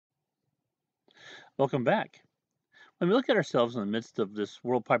Welcome back. When we look at ourselves in the midst of this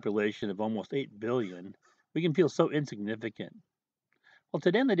world population of almost 8 billion, we can feel so insignificant. Well,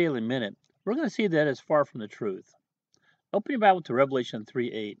 today in the Daily Minute, we're going to see that as far from the truth. Open your Bible to Revelation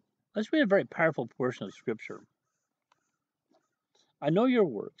 3:8. Let's read a very powerful portion of Scripture. I know your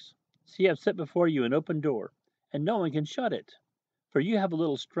works. See, I've set before you an open door, and no one can shut it. For you have a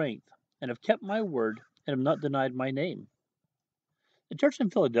little strength, and have kept my word, and have not denied my name. The church in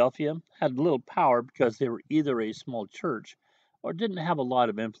Philadelphia had little power because they were either a small church or didn't have a lot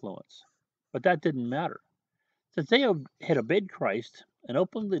of influence. But that didn't matter. Since they had obeyed Christ and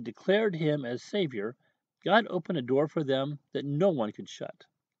openly declared him as Savior, God opened a door for them that no one could shut.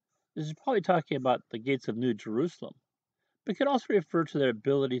 This is probably talking about the gates of New Jerusalem, but could also refer to their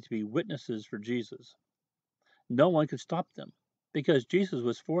ability to be witnesses for Jesus. No one could stop them because Jesus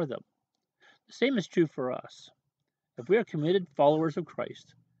was for them. The same is true for us. If we are committed followers of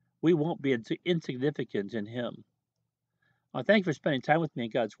Christ, we won't be insignificant in Him. Thank you for spending time with me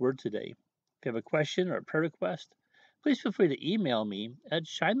in God's Word today. If you have a question or a prayer request, please feel free to email me at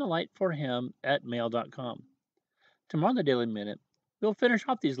shinethelightforhim@mail.com. Tomorrow in the Daily Minute, we'll finish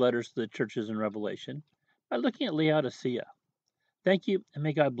off these letters to the churches in Revelation by looking at Laodicea. Thank you, and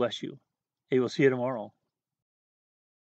may God bless you. Hey, we'll see you tomorrow.